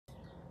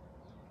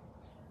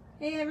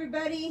Hey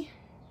everybody.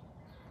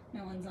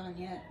 No one's on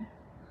yet.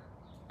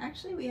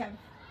 Actually, we have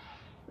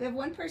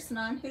one person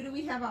on. Who do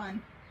we have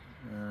on?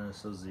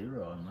 So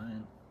 0 on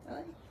mine.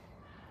 Really?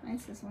 Mine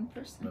says one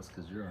person. That's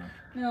because you're on.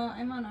 No,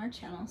 I'm on our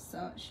channel,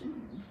 so it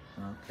shouldn't.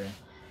 Okay.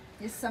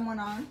 Is someone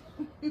on?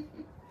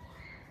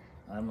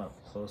 I'm up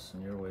close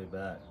and you're way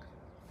back.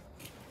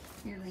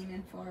 You're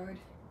leaning forward.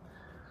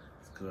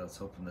 It's because I was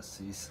hoping to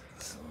see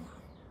some.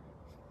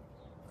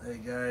 Hey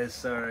guys,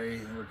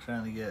 sorry, we're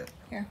trying to get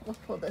Here, we'll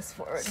pull this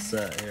forward.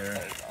 set here.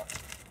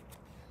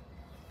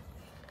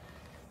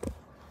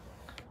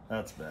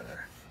 That's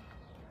better.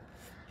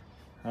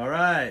 All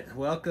right,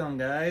 welcome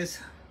guys.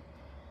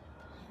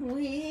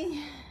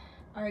 We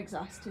are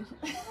exhausted.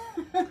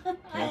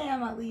 I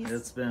am at least.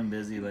 It's been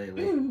busy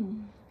lately.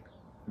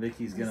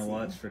 Vicky's gonna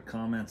watch for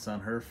comments on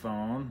her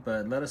phone,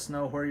 but let us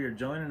know where you're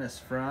joining us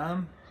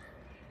from.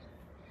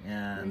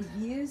 And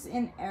Reviews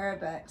in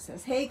Arabic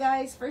says, hey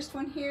guys, first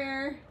one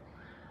here.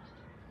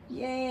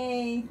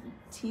 Yay.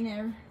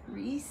 Tina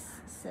Reese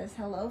says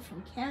hello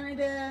from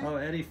Canada. oh,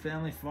 Eddie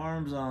Family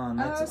Farms on.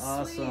 That's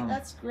awesome. Sweet.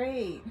 That's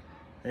great.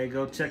 Hey,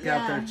 go check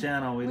out their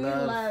channel. We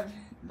love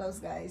those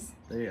guys.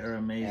 They are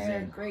amazing.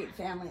 They're a great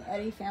family.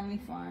 Eddie Family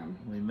Farm.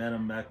 We met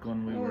them back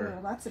when we were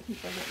lots of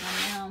people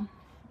getting on now.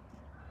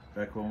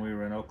 Back when we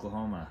were in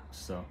Oklahoma.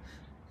 So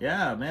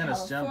yeah, man,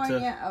 it's jumped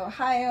California, to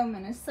Ohio,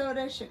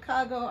 Minnesota,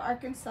 Chicago,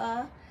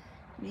 Arkansas,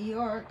 New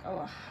York,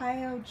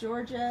 Ohio,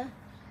 Georgia,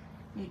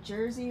 New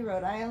Jersey,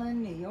 Rhode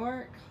Island, New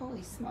York.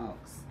 Holy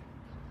smokes.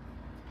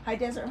 High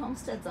Desert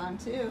Homestead's on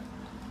too.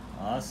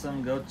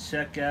 awesome. Go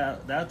check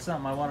out. That's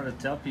something I wanted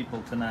to tell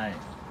people tonight.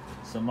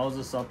 So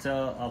Moses, I'll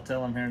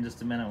tell them here in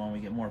just a minute when we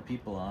get more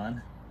people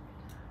on.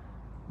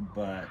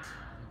 But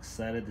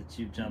excited that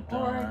you jumped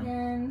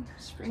Oregon,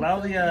 on.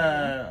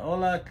 Claudia,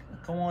 hola,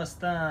 ¿cómo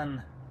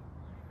están?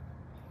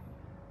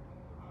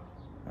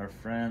 Our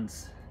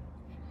friends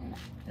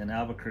in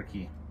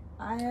Albuquerque.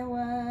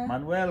 Iowa.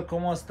 Manuel,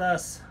 ¿cómo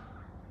estás?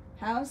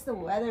 How's the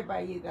weather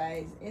by you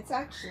guys? It's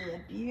actually a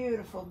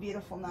beautiful,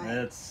 beautiful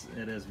night.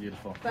 It is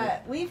beautiful.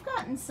 But we've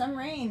gotten some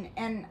rain,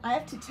 and I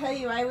have to tell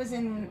you, I was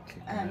in,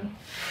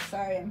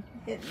 sorry, I'm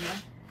hitting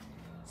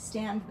the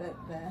stand that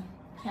the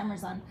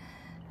camera's on.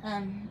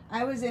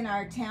 I was in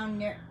our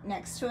town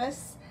next to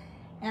us,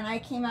 and I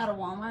came out of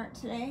Walmart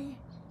today,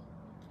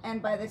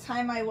 and by the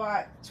time I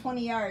walked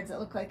 20 yards, it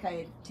looked like I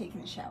had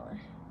taken a shower.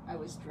 I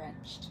was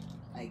drenched,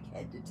 like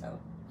head to toe.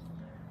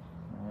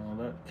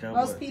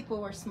 Most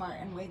people were smart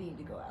and waiting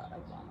to go out of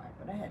Walmart,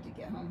 but I had to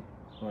get home.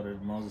 What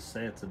did Moses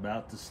say? It's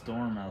about to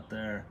storm out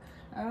there.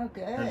 Oh,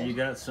 good. Have you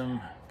got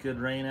some good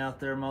rain out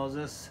there,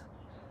 Moses?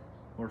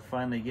 We're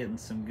finally getting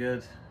some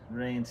good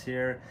rains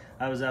here.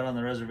 I was out on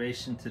the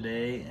reservation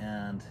today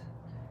and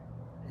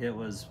it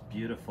was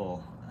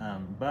beautiful,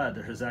 but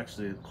there was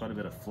actually quite a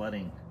bit of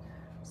flooding.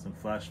 Some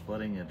flash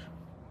flooding had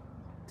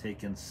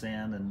taken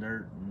sand and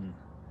dirt and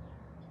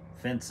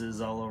fences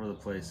all over the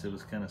place. It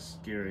was kind of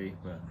scary,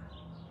 but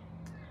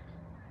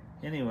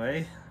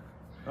anyway.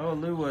 Oh,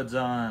 Lou Wood's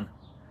on.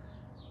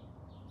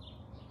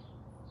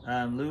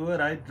 Lou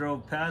Wood, I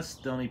drove past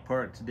Stony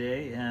Park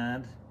today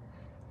and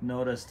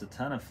noticed a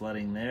ton of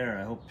flooding there.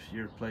 I hope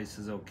your place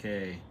is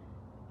okay.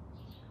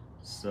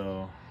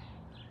 So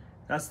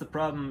that's the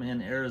problem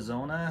in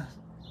Arizona.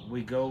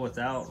 We go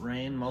without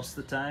rain most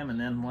of the time, and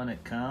then when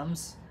it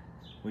comes,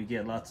 we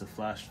get lots of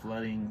flash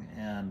flooding,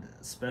 and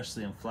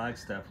especially in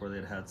Flagstaff where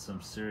they'd had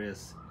some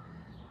serious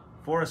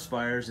forest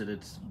fires, it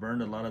had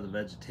burned a lot of the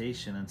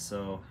vegetation, and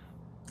so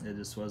it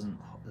just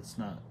it's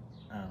not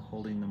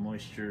holding the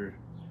moisture,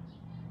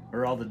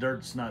 or all the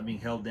dirt's not being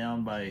held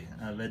down by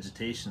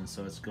vegetation,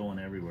 so it's going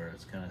everywhere.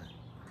 It's kind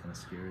of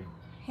scary.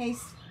 Hey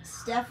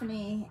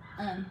Stephanie,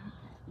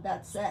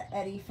 that's at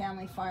Eddie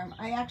Family Farm.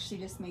 I actually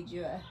just made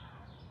you a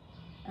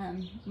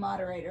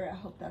moderator. I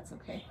hope that's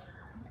okay.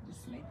 I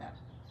just made that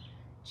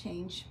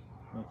change.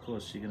 Of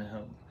course, she's gonna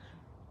help.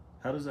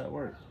 How does that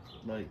work?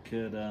 Like,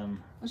 could well,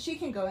 she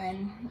can go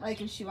in,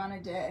 like if she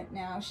wanted to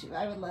now.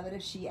 I would love it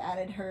if she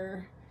added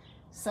her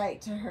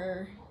site to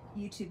her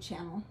YouTube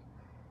channel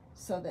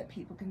so that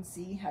people can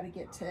see how to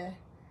get to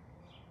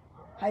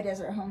High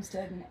Desert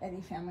Homestead and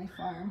Eddie Family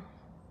Farm.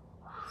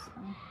 So.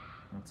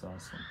 That's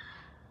awesome.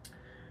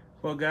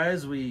 Well,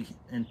 guys, we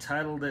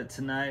entitled it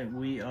tonight,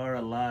 We Are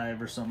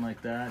Alive, or something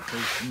like that,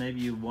 because maybe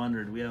you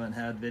wondered, we haven't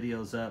had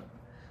videos up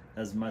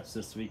as much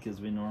this week as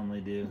we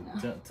normally do.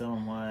 No. Tell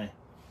them why.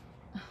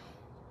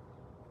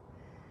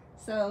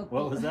 So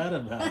what was that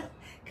about?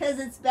 Because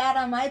it's bad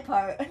on my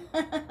part.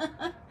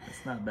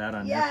 It's not bad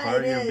on your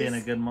part. You're being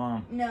a good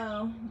mom.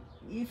 No,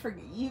 you've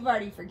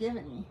already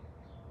forgiven me.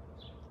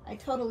 I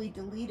totally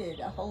deleted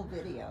a whole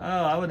video.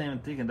 Oh, I wasn't even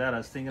thinking that. I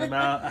was thinking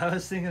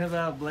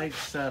about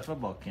Blake's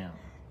football camp.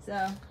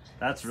 So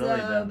that's really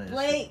bad news.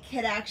 Blake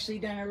had actually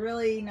done a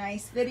really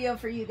nice video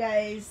for you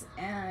guys,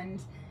 and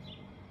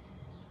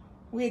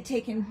we had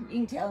taken, you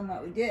can tell them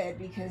what we did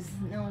because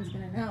no one's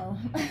gonna know.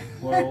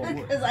 Well,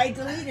 because I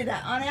deleted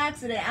it on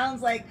accident.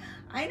 Alan's like,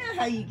 I know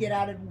how you get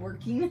out of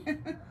working.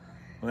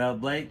 Well,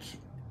 Blake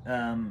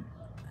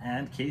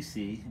and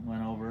Casey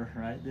went over,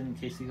 right? Didn't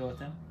Casey go with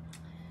them?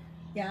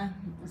 Yeah,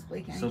 it was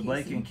Blake and So Casey.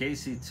 Blake and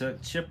Casey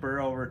took Chipper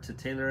over to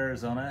Taylor,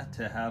 Arizona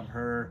to have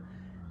her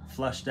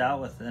flushed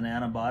out with an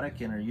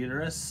antibiotic in her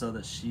uterus so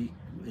that she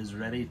is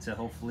ready to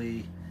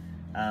hopefully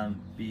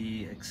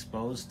be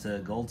exposed to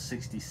Gold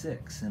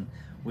 66. And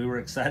we were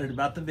excited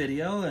about the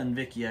video, and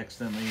Vicky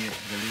accidentally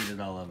deleted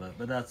all of it,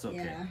 but that's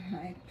okay. Yeah,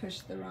 I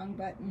pushed the wrong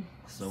button.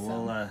 So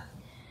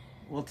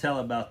we'll tell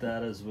about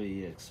that as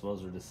we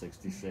expose her to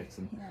 66,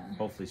 and Yeah.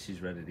 hopefully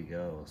she's ready to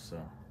go.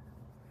 So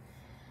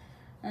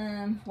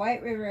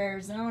White River,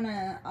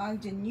 Arizona,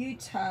 Ogden,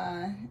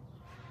 Utah.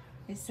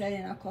 They said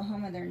in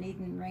Oklahoma they're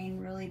needing rain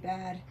really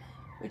bad,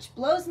 which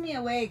blows me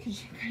away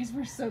because you guys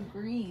were so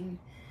green.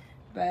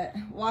 But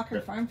Walker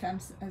Farm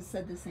has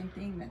said the same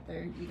thing, that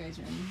you guys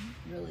are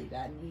in really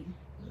bad need.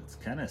 it's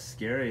kind of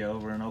scary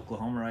over in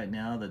Oklahoma right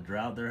now, the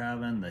drought they're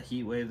having, the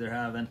heat wave they're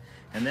having,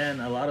 and then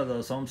a lot of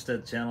those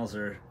homestead channels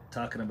are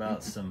talking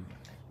about some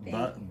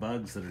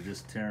bugs that are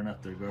just tearing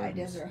up their gardens. High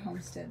Desert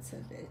Homestead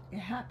said that it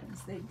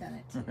happens. They've done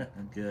it too.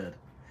 Good.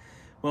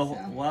 Well,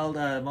 while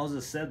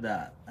Moses said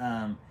that,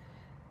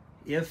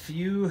 if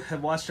you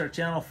have watched our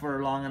channel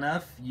for long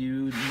enough,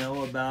 you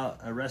know about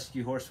a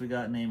rescue horse we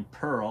got named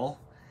Pearl,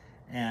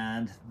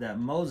 and that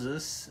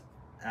Moses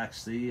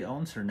actually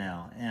owns her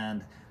now.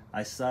 And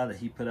I saw that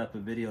he put up a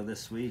video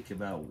this week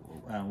about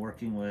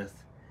working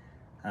with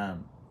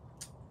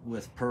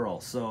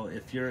Pearl. So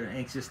if you're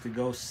anxious to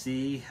go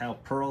see how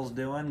Pearl's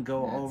doing,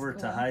 go over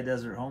to High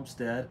Desert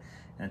Homestead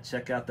and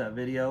check out that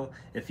video.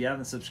 If you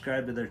haven't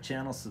subscribed to their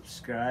channel,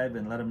 subscribe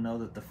and let them know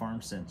that the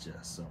farm sent you.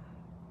 So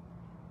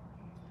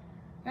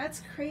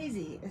that's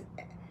crazy.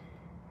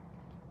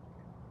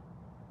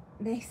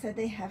 They said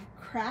they have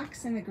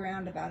cracks in the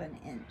ground about an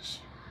inch.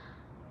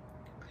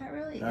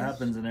 That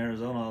happens in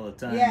Arizona all the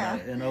time. Yeah.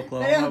 Right? In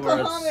Oklahoma,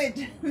 where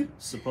it's it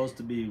supposed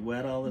to be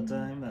wet all the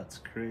time, that's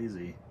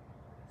crazy.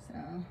 So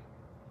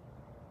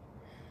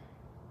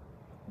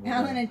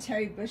Alan and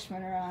Terry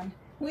Bushman are on.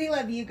 We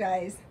love you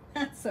guys.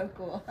 That's so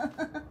cool.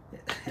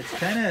 It's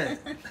kind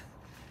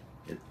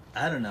of,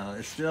 I don't know,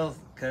 it's still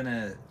kind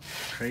of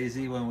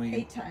crazy when we...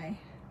 Hey, Ty.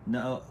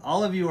 No,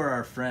 all of you are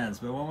our friends,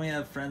 but when we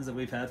have friends that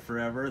we've had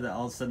forever that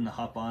all of a sudden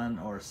hop on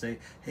or say,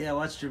 hey, I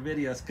watched your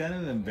video, it's kind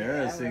of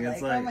embarrassing. Yeah,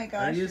 it's like, oh my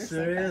gosh, are you you're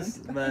serious?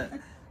 So but you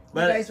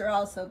guys are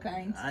all so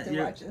kind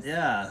to watch us.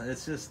 Yeah,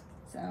 it's just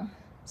so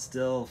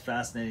still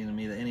fascinating to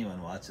me that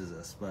anyone watches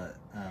us. But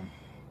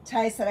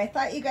Ty said, I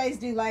thought you guys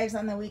do lives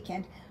on the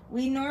weekend.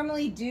 We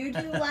normally do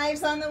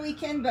lives on the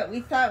weekend, but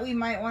we thought we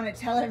might want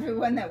to tell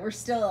everyone that we're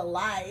still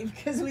alive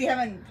because we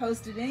haven't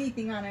posted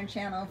anything on our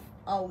channel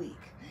all week.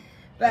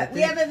 But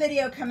we have a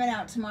video coming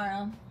out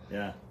tomorrow.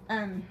 Yeah.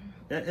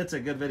 It's a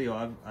good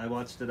video. I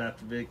watched it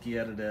after Vicky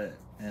edited it,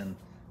 and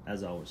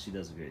as always, she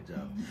does a great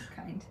job.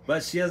 Kind.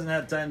 But she hasn't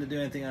had time to do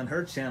anything on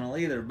her channel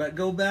either. But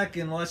go back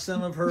and watch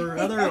some of her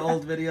other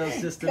old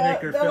videos just to make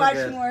her feel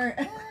good. Go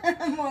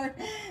watch more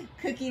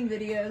cooking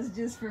videos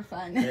just for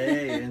fun.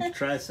 Hey, and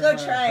try some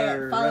of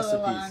her recipes.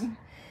 Along.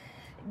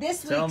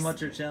 Tell them what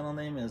your channel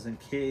name is in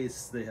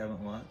case they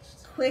haven't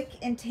watched. Quick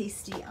and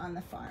Tasty on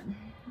the Farm.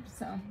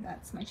 So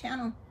that's my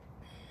channel.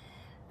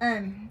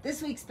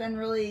 This week's been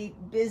really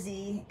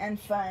busy and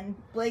fun.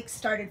 Blake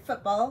started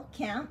football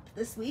camp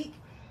this week.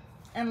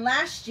 And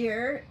last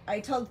year, I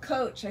told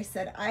Coach, I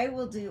said, I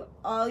will do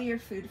all your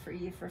food for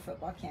you for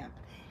football camp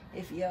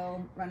if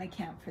you'll run a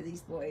camp for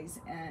these boys.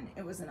 And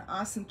it was an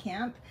awesome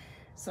camp.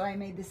 So I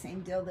made the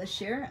same deal this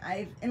year.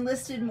 I've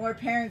enlisted more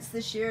parents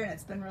this year, and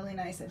it's been really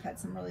nice. I've had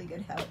some really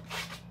good help.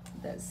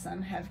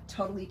 Some have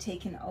totally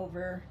taken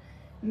over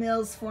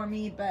meals for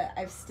me, but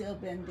I've still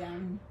been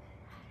down.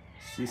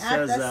 She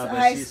says that,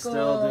 but she's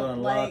still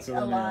doing lots of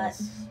the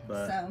meals.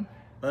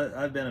 But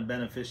I've been a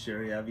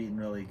beneficiary. I've eaten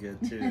really good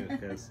too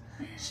because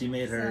she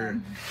made her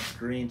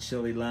green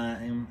chili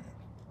lime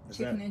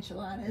chicken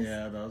enchiladas.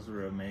 Yeah, those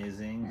were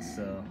amazing.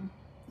 So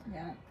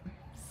yeah.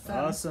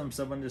 Awesome.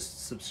 Someone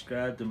just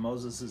subscribed to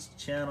Moses's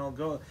channel.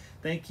 Go.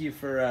 Thank you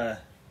for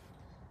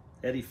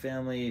Eddie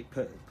Family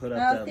put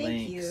up that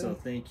link. So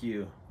thank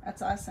you.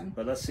 That's awesome.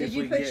 But let's see if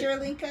we put your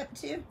link up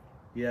too?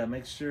 Yeah,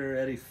 make sure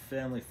Eddie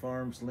Family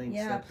Farms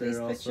links up there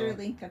also. Yeah, please put your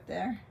link up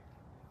there.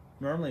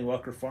 Normally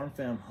Walker Farm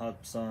Fam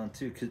hops on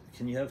too.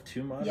 Can you have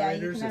two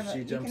moderators if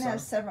she jumps on? You can have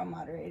several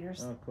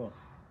moderators. Oh, cool.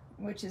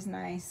 Which is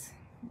nice.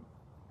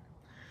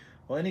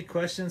 Well, any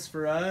questions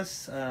for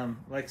us?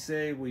 Like I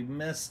say, we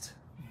missed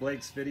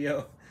Blake's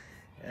video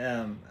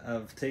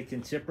of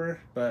taking Chipper,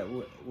 but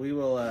we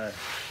will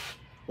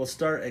we'll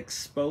start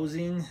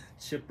exposing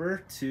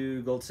Chipper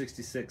to Gold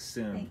 66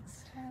 soon.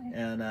 Thanks, Ty.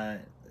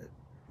 And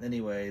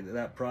anyway,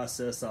 that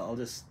process, I'll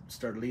just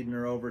start leading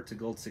her over to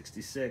Gold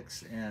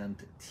 66 and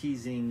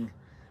teasing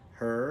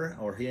her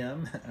or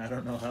him. I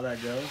don't know how that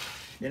goes.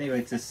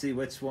 Anyway, to see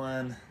which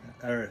one,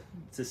 or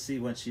to see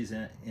when she's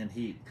in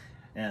heat.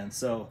 And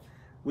so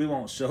we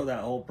won't show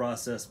that whole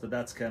process, but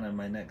that's kind of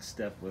my next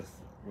step with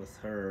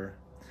her.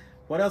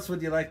 What else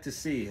would you like to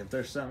see? If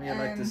there's something you'd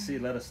like to see,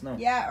 let us know.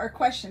 Yeah, or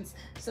questions.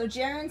 So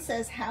Jaron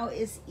says, how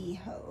is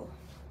Eho?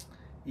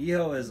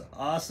 Iho is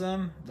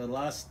awesome. The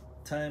last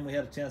time we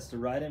had a chance to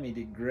ride him, he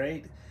did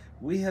great.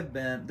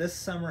 This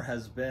summer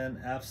has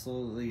been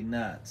absolutely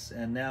nuts.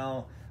 And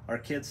now our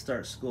kids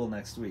start school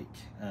next week.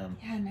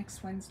 Yeah,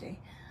 next Wednesday.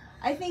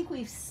 I think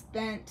we've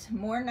spent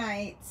more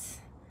nights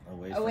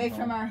away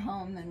from our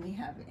home than we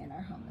have in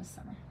our home this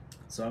summer.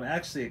 So I'm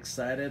actually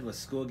excited with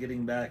school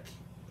getting back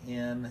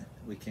in.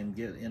 We can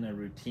get in a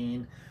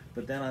routine.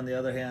 But then on the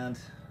other hand,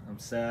 I'm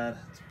sad.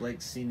 It's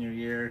Blake's senior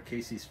year,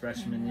 Casey's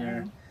freshman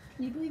year.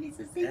 Can you believe he's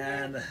a senior?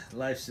 And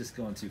life's just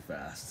going too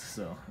fast.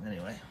 So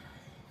anyway.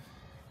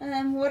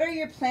 What are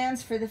your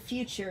plans for the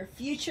future?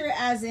 Future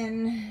as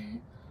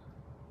in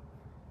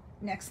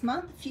next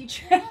month?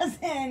 Future as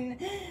in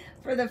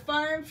for the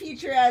farm?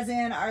 Future as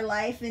in our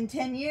life in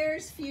 10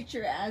 years?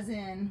 Future as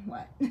in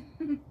what?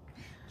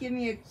 Give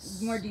me a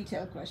more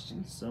detailed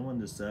question. Someone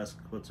just asked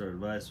what's our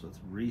advice with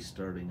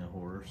restarting a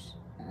horse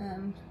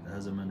that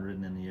hasn't been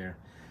ridden in a year.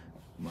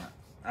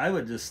 I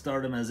would just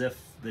start them as if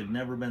they've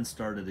never been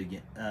started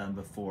again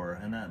before,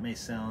 and that may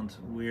sound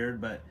weird,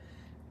 but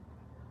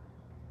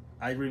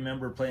I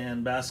remember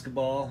playing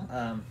basketball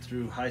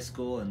through high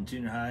school and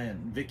junior high,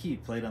 and Vicky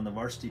played on the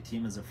varsity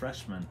team as a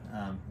freshman.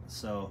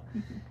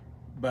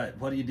 But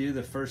what do you do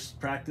the first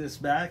practice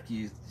back?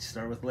 You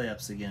start with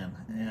layups again,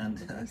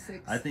 and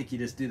I think you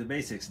just do the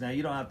basics. Now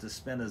you don't have to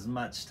spend as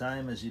much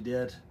time as you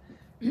did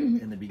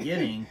in the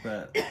beginning,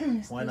 but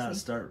why not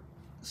start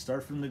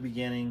from the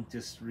beginning?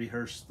 Just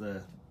rehearse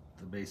the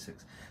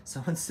basics.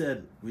 Someone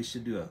said we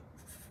should do a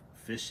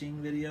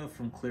fishing video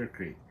from Clear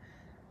Creek.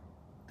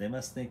 They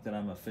must think that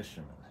I'm a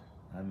fisherman.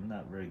 I'm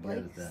not very good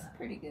at that.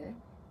 Pretty good.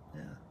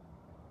 Yeah.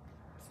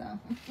 So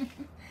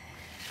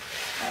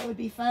that would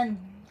be fun.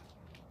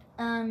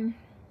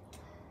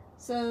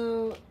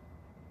 So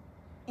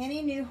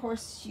any new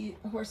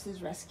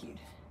horses rescued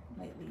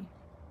lately?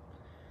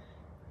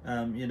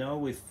 You know,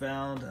 we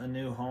found a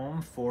new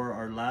home for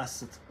our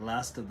last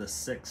of the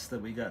 6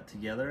 that we got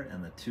together,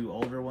 and the 2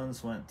 older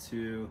ones went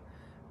to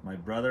my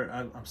brother.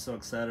 I'm so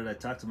excited. I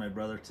talked to my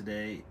brother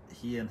today.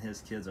 He and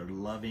his kids are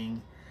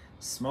loving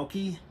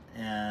Smokey,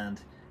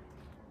 and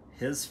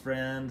his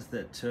friend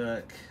that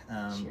took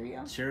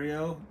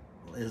Cheerio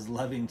is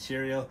loving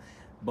Cheerio.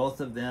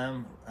 Both of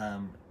them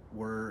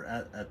were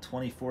at a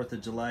 24th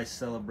of July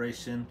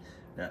celebration.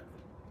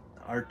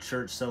 Our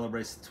church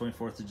celebrates the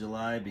 24th of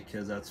July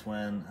because that's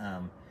when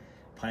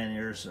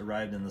pioneers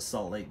arrived in the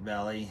Salt Lake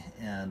Valley.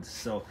 And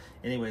so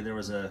anyway, there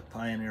was a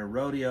pioneer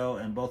rodeo,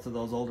 and both of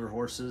those older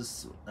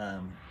horses,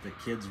 the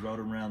kids rode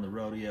them around the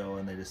rodeo,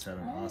 and they just had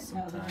an awesome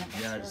time.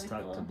 Yeah, I just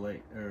talked to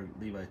Blake or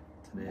Levi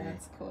today.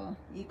 That's cool.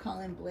 You call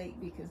him Blake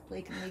because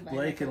Blake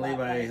and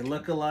Levi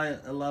look a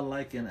lot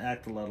alike and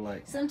act a lot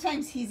alike.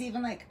 Sometimes he's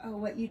even like, oh,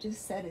 what you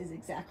just said is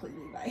exactly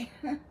Levi.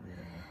 Yeah.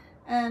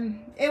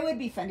 It would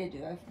be fun to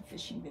do a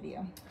fishing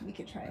video. We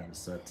could try it.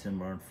 So Tin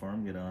Barn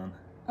Farm, get on.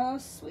 Oh,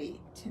 sweet.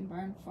 Tin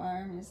Barn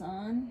Farm is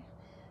on.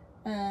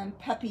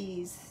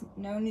 Puppies.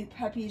 No new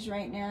puppies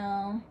right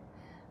now.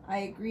 I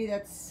agree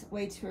that's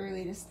way too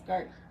early to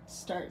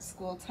start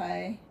school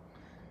tie.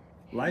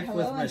 Life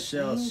with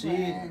Michelle.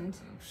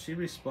 She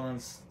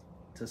responds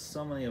to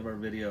so many of our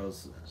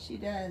videos. She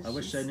does. I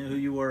wish I knew who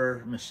you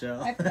were,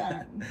 Michelle.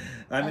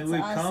 I mean,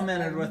 we've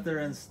commented with her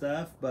and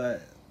stuff,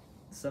 but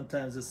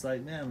sometimes it's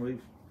like, man,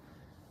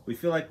 we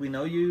feel like we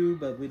know you,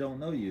 but we don't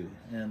know you.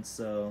 And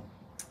so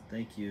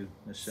thank you,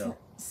 Michelle.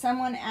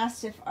 Someone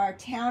asked if our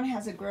town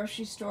has a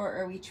grocery store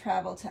or we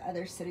travel to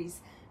other cities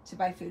to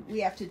buy food.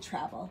 We have to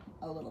travel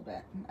a little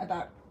bit,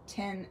 about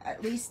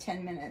at least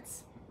 10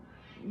 minutes,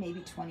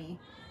 maybe 20.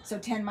 So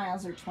 10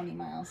 miles or 20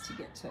 miles to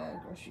get to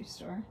a grocery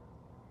store.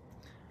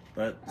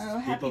 But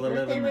happy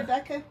birthday,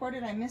 Rebecca. Where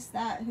did I miss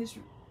that? Who's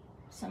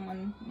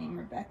someone named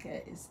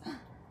Rebecca is...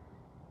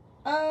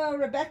 Oh,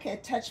 Rebecca,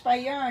 Touched by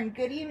Yarn.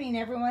 Good evening,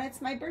 everyone.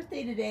 It's my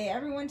birthday today.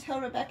 Everyone tell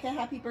Rebecca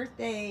happy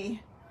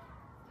birthday.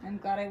 I'm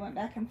glad I went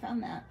back and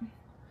found that.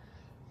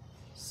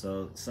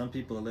 So some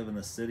people that live in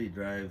the city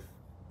drive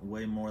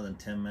way more than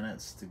 10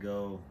 minutes to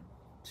go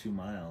 2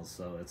 miles.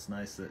 So it's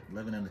nice that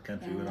living in the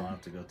country, we don't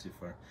have to go too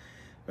far.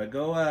 But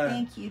go,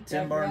 thank you,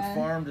 Tin Barn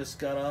Farm just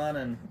got on,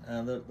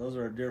 and those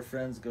are our dear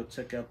friends. Go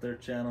check out their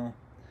channel.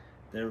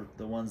 They're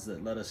the ones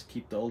that let us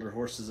keep the older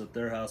horses at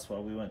their house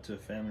while we went to a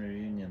family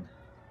reunion.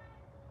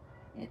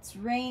 It's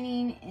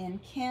raining in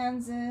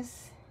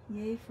Kansas.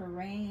 Yay for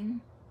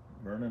rain.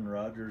 Vernon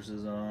Rogers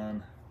is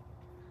on.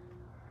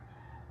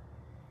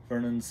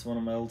 Vernon's one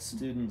of my old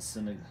students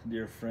and a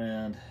dear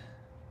friend.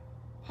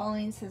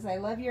 Pauline says, I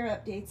love your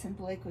updates and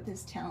Blake with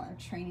his talent of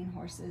training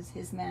horses.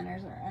 His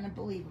manners are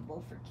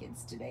unbelievable for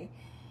kids today.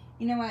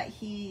 You know what?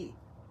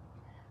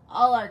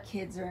 All our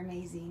kids are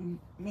amazing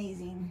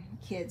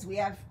kids. We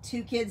have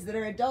 2 kids that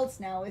are adults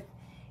now with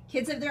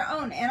kids of their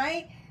own. And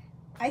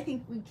I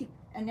think we could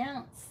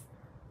announce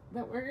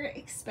that we're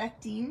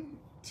expecting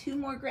 2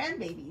 more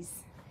grandbabies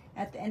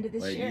at the end of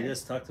this year. You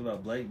just talked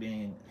about Blake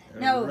being a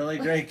really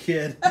great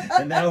kid,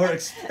 and now we're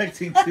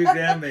expecting 2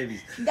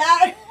 grandbabies.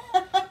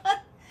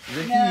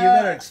 Vicky, you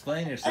better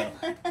explain yourself.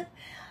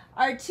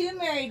 Our 2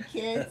 married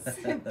kids,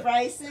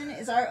 Bryson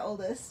is our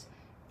oldest,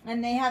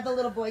 And they have the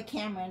little boy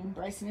Cameron.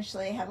 Bryce and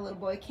Ashley have a little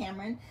boy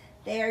Cameron.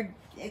 They are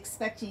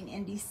expecting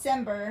in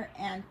December,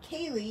 and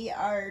Kaylee,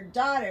 our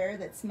daughter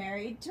that's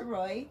married to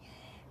Roy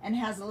and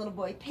has a little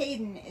boy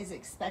Peyton, is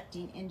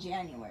expecting in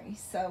January.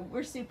 So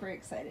we're super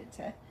excited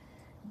to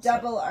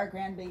double our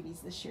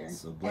grandbabies this year.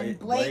 So and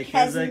Blake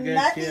has is a good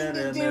nothing kid,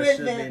 to and do there with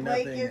should it. be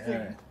Blake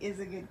nothing- is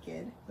a good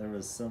kid. There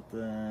was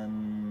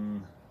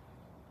something.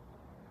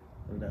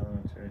 What did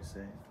elementary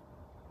say?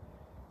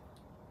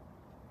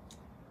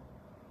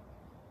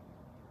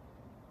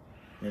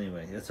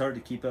 Anyway, it's hard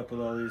to keep up with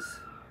all these.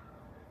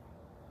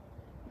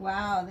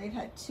 Wow, they've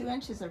had 2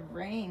 inches of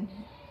rain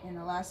in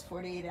the last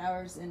 48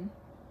 hours in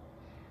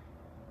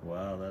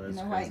Wow, that is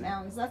the crazy. White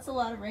Mountains. That's a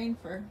lot of rain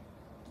for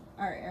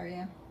our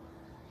area.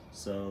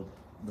 So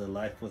the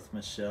life with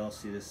Michelle,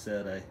 she just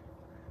said,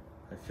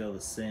 I feel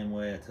the same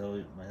way. I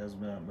told my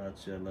husband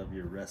about you. I love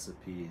your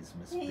recipes,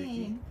 Miss Hey,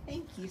 Vicky.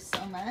 thank you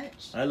so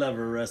much. I love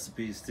her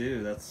recipes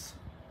too.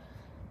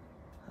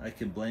 I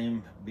could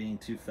blame being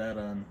too fat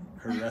on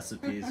her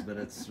recipes, but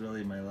it's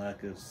really my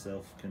lack of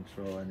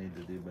self-control. I need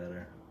to do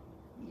better.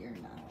 You're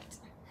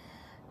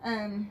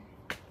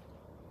not.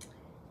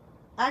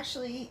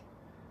 Actually,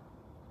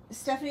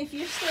 Stephanie, if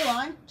you're still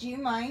on, do you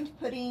mind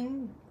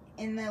putting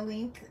in the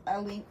link a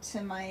link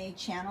to my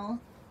channel?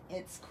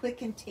 It's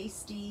Quick and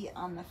Tasty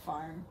on the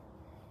Farm.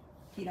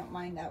 If you don't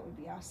mind, that would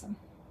be awesome.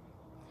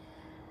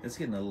 It's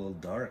getting a little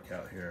dark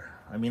out here.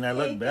 I mean, I Hey,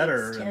 look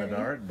better thanks, in the Terry.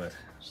 dark, but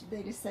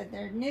They just said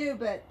they're new,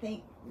 but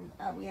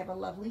we have a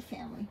lovely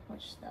family,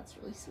 which that's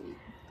really sweet.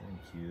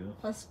 thank you.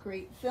 Plus,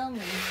 great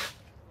filming.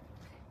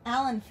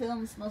 Alan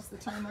films most of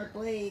the time, or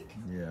Blake.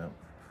 Yeah.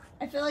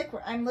 I feel like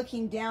I'm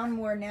looking down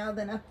more now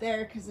than up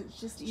there because it's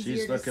just easier to see.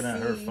 She's looking at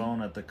her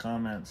phone at the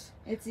comments.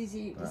 It's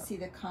easy to see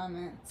the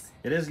comments.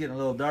 It is getting a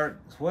little dark.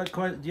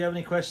 Do you have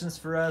any questions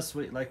for us?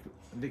 Like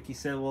Vicky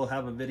said, we'll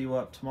have a video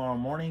up tomorrow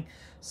morning,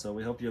 so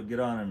we hope you'll get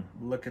on and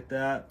look at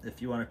that.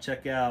 If you want to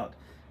check out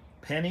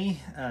Penny,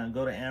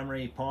 go to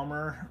Amory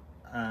Palmer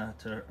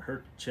to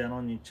her channel,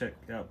 and you check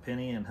out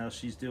Penny and how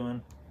she's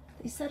doing.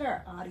 They said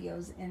our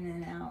audio's in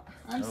and out.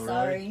 I'm Oh,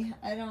 sorry. really?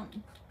 I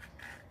don't.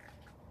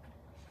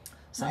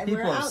 Some We're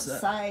people have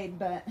outside,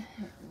 but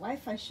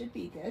Wi-Fi should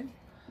be good.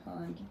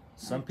 Well,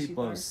 Some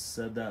people have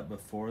said that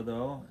before,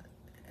 though,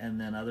 and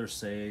then others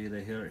say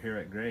they hear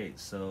it great.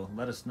 So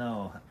let us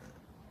know.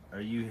 Are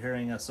you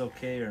hearing us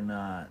okay or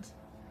not?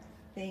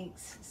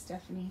 Thanks,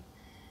 Stephanie.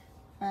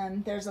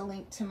 There's a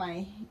link to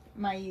my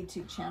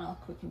YouTube channel,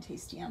 Quick and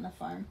Tasty on the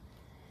Farm.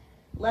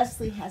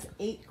 Leslie has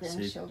 8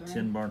 grandchildren. See,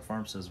 Tin Barn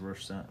Farm says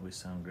we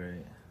sound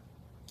great.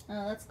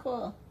 Oh, that's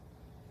cool.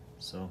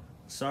 So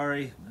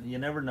sorry, you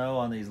never know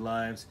on these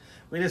lives.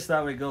 We just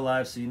thought we'd go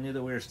live so you knew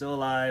that we were still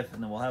alive,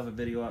 and then we'll have a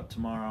video up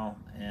tomorrow.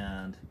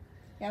 And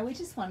Yeah, we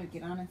just wanted to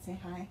get on and say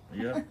hi.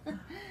 Yep.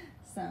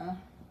 So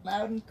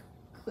loud and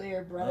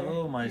clear, brother.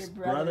 Oh, my Your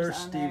brother brother's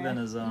on Steven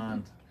there. is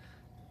on.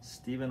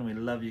 Steven, we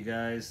love you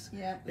guys.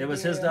 Yep, It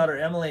was we his do. daughter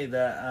Emily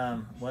that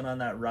went on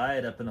that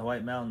ride up in the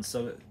White Mountains.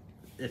 So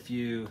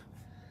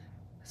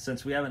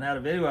since we haven't had a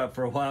video up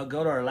for a while,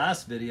 go to our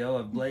last video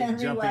of Blake And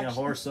jumping a rewatch.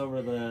 horse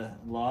over the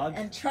log.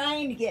 And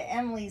trying to get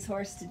Emily's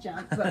horse to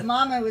jump, but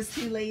Mama was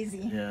too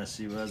lazy. Yeah,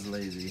 she was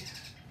lazy.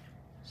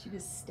 She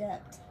just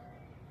stepped.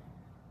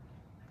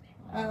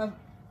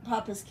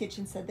 Papa's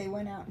Kitchen said they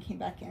went out and came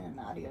back in and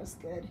the audio's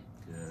good.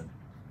 Good.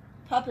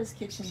 Papa's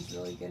Kitchen's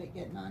really good at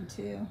getting on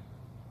too.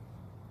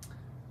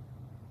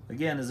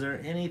 Again, is there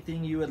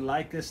anything you would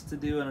like us to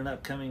do in an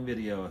upcoming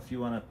video? If you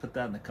want to put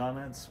that in the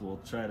comments,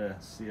 we'll try to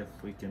see if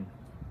we can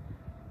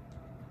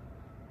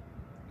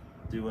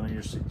do one of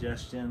your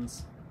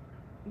suggestions.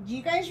 Do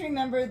you guys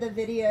remember the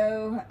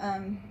video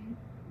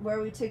where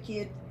we took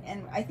you,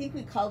 and I think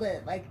we called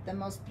it like the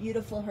most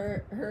beautiful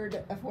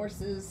herd of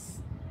horses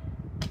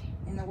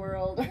in the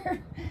world,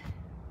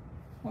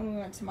 when we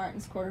went to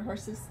Martin's Quarter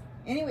Horses?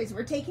 Anyways,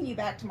 we're taking you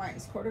back to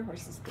Martin's Quarter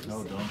Horses pretty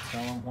Oh, soon. don't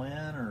tell them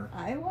when, or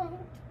I won't,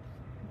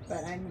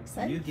 but I'm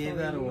excited. you gave for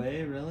that you.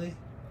 away, really?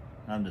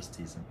 I'm just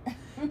teasing.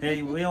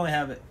 Hey, we only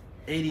have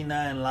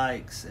 89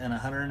 likes and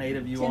 108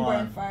 of you Tin Barn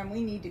on. Farm,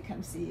 we need to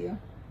come see you.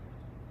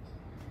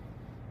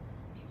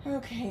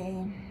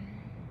 Okay.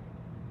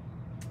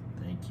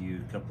 Thank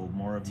you. A couple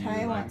more of you. Ty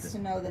liked wants it. to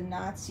know the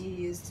knots you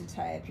use to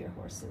tie up your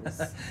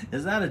horses.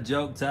 Is that a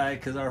joke, Ty?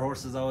 Because our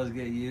horses always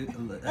get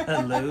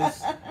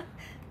loose.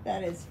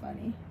 That is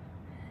funny.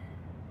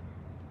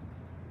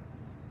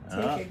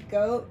 Take Oh. a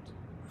goat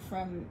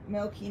from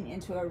milking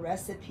into a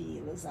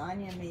recipe,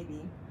 lasagna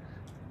maybe.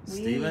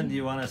 Steven, do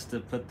you want us to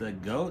put the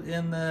goat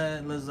in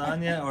the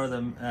lasagna or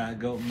the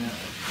goat milk?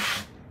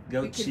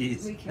 Goat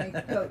cheese. We can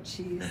make goat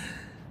cheese.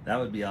 That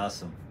would be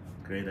awesome.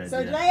 Great idea.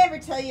 So did I ever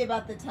tell you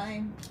about the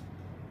time?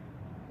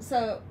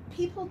 So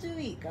people do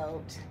eat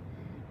goat.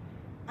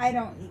 I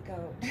don't eat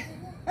goat.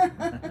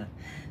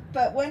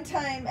 But one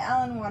time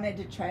Alan wanted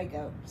to try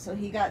goat, so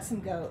he got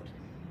some goat.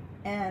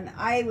 And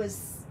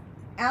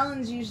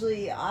Alan's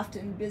usually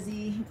often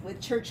busy with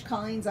church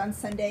callings on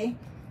Sunday,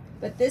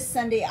 but this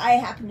Sunday I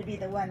happened to be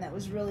the one that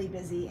was really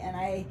busy, and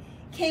I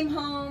came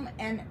home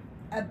and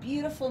a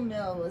beautiful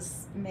meal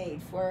was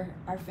made for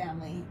our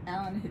family.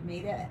 Alan had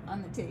made it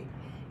on the tape.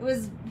 It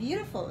was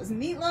beautiful. It was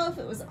meatloaf.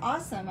 It was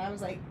awesome. I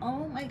was like,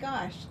 oh my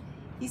gosh,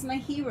 he's my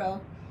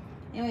hero.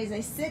 Anyways,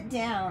 I sit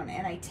down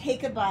and I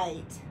take a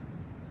bite.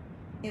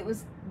 It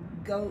was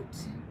goat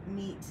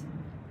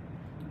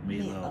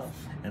meatloaf.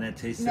 And it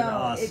tasted no,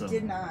 awesome. No, it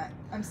did not.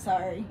 I'm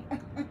sorry.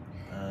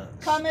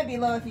 Comment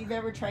below if you've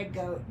ever tried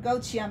goat.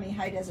 Goat's yummy,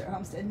 High Desert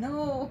Homestead.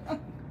 No,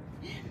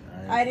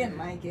 I didn't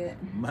like it.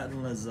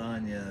 Mutton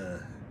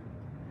lasagna,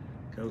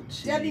 goat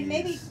cheese. Debbie,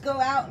 maybe go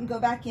out and go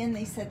back in.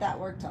 They said that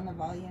worked on the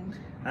volume.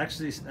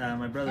 Actually,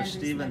 my brother Andrew's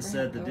Steven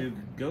said to goat. do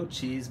goat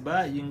cheese,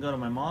 but you can go to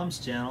my mom's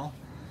channel,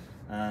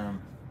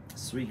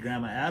 Sweet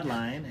Grandma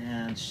Adeline,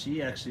 and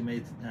she actually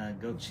made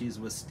goat cheese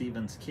with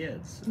Steven's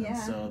kids. Yeah,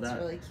 so that's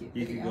that really cute.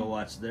 you could go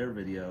watch their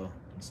video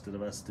instead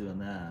of us doing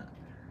that.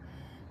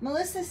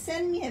 Melissa,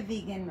 send me a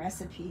vegan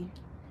recipe.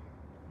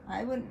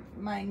 I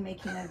wouldn't mind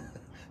making a.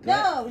 Do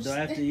I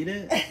have to eat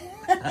it?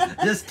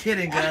 Just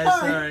kidding, guys.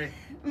 Sorry.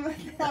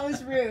 That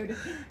was rude.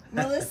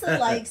 Melissa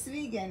likes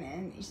vegan,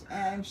 and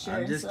I'm sure.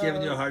 I'm just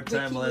giving you a hard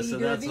time, Vicky, Melissa.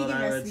 That's what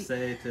I would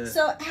say to.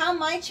 So how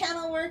my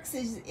channel works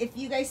is if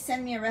you guys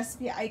send me a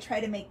recipe, I try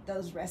to make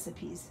those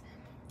recipes.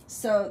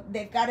 So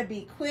they've got to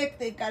be quick.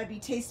 They've got to be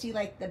tasty,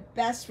 like the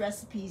best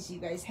recipes you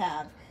guys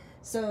have.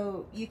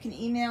 So you can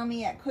email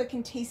me at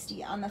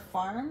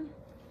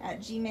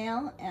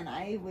quickandtastyonthefarm@gmail.com, and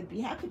I would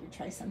be happy to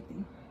try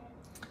something.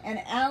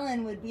 And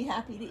Alan would be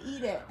happy to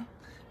eat it.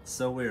 It's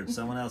so weird.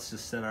 Someone else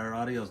just said our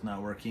audio's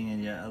not working,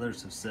 and yet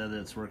others have said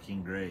that it's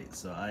working great.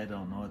 So I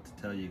don't know what to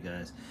tell you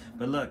guys.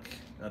 But look,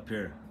 up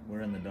here,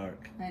 we're in the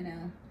dark. I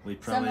know. We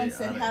probably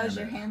Someone said, how's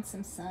your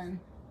handsome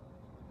son?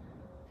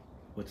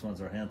 Which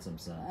one's our handsome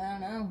son? I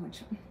don't know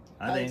which one.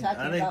 I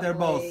think they're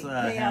both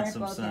they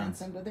handsome are both sons.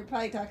 handsome, but they're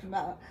probably talking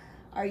about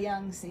our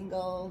young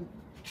single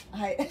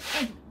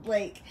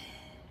Blake,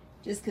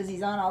 just because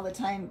he's on all the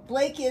time.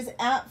 Blake is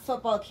at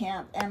football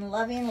camp and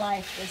loving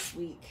life this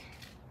week.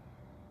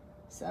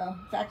 So,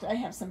 in fact, I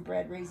have some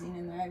bread raising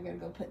in there I've got to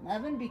go put in the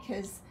oven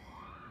because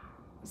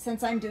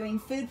since I'm doing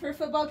food for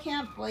football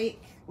camp,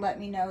 Blake let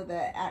me know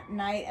that at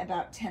night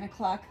about 10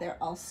 o'clock they're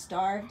all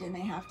starved and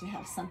they have to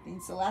have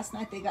something. So last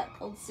night they got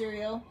cold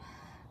cereal,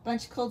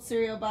 bunch of cold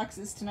cereal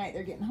boxes. Tonight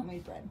they're getting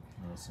homemade bread.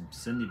 Awesome.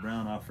 Cindy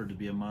Brown offered to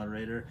be a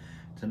moderator.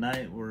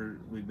 Tonight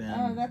we've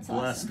been blessed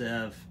awesome. to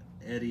have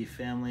Eddie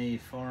Family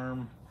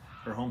Farm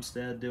or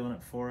Homestead doing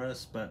it for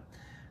us, but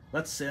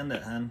let's end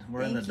it, hun.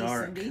 We're in the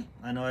dark. Cindy.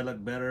 I know I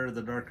look better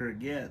the darker it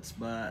gets,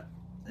 but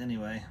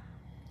anyway,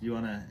 you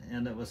want to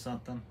end it with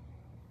something?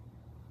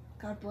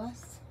 God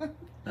bless.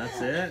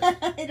 That's it?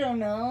 I don't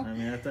know. I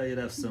mean, I thought you'd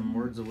have some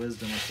words of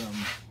wisdom or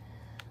something.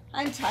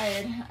 I'm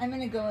tired. I'm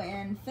going to go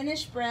in,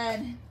 finish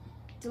bread,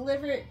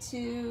 deliver it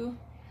to...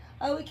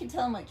 Oh, we can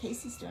tell them what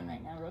Casey's doing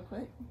right now real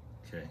quick.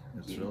 Okay,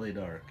 it's really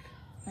dark.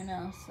 I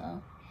know,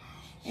 so...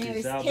 She's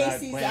Anyways, out back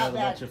Casey's playing out with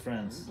a back bunch of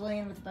friends.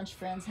 playing with a bunch of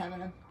friends,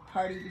 having a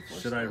party before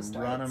Should I school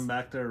starts. run them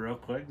back there real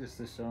quick just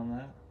to show them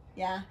that?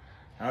 Yeah.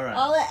 All right.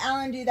 I'll let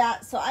Alan do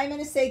that. So I'm going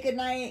to say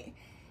goodnight.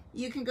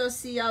 You can go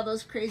see all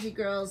those crazy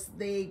girls.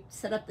 They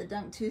set up the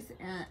dunk booth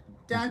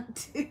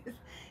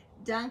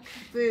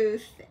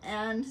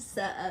and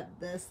set up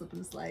the slip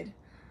and slide.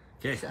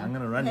 Okay, So, I'm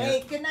gonna run hey,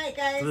 you good night,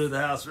 guys. through the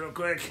house real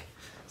quick.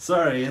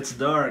 Sorry, it's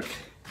dark.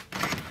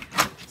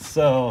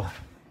 So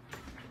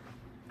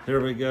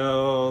here we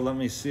go. Let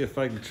me see if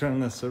I can turn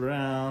this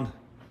around.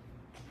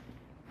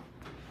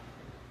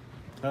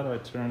 How do I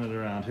turn it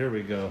around? Here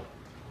we go.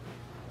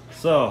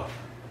 So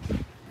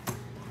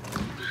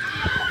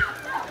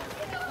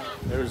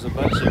there's a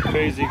bunch of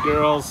crazy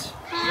girls.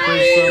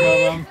 There's some of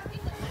them.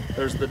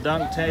 There's the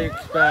dunk tank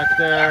back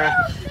there.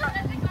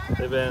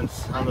 They've been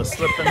on the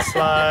slip and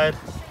slide.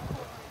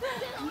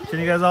 Can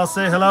you guys all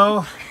say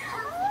hello?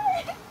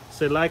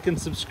 Say like and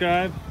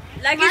subscribe.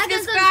 Like and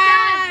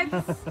subscribe.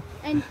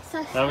 And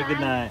subscribe. Have a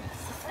good night.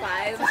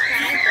 Subscribe.